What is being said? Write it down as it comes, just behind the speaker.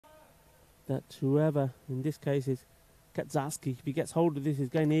that whoever, in this case is Katzarski, if he gets hold of this, he's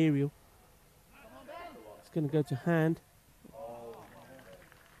going aerial. It's going to go to hand.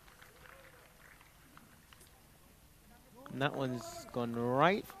 And that one's gone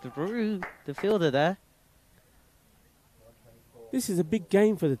right through the fielder there. This is a big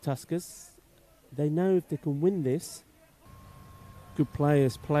game for the Tuskers. They know if they can win this. Good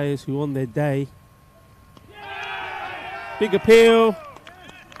players, players who on their day. Big appeal.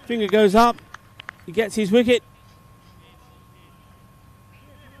 Finger goes up. He gets his wicket.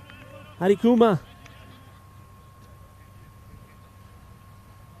 Harikuma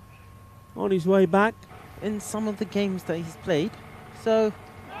on his way back. In some of the games that he's played. So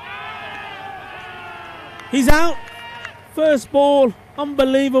he's out. First ball,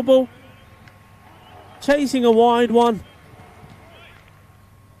 unbelievable. Chasing a wide one.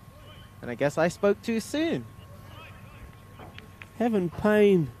 And I guess I spoke too soon. Heaven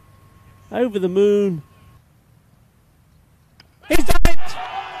Payne over the moon. He's done it!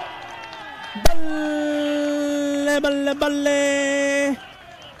 Balle, balle, balle.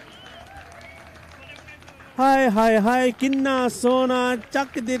 Hi, hi, hi, kinna sona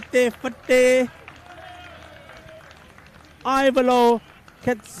chak ditte fatte. Ivaylo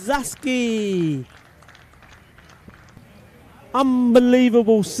Katzarski.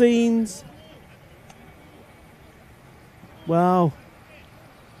 Unbelievable scenes. Wow.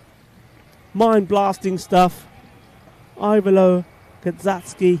 Mind-blasting stuff. Ivaylo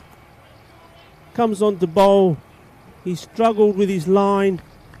Katzarski comes on to bowl. He struggled with his line.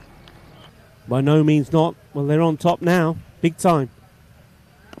 By no means not. Well, they're on top now. Big time.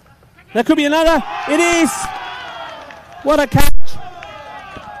 There could be another. It is. What a catch.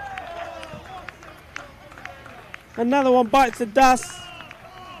 Another one bites the dust.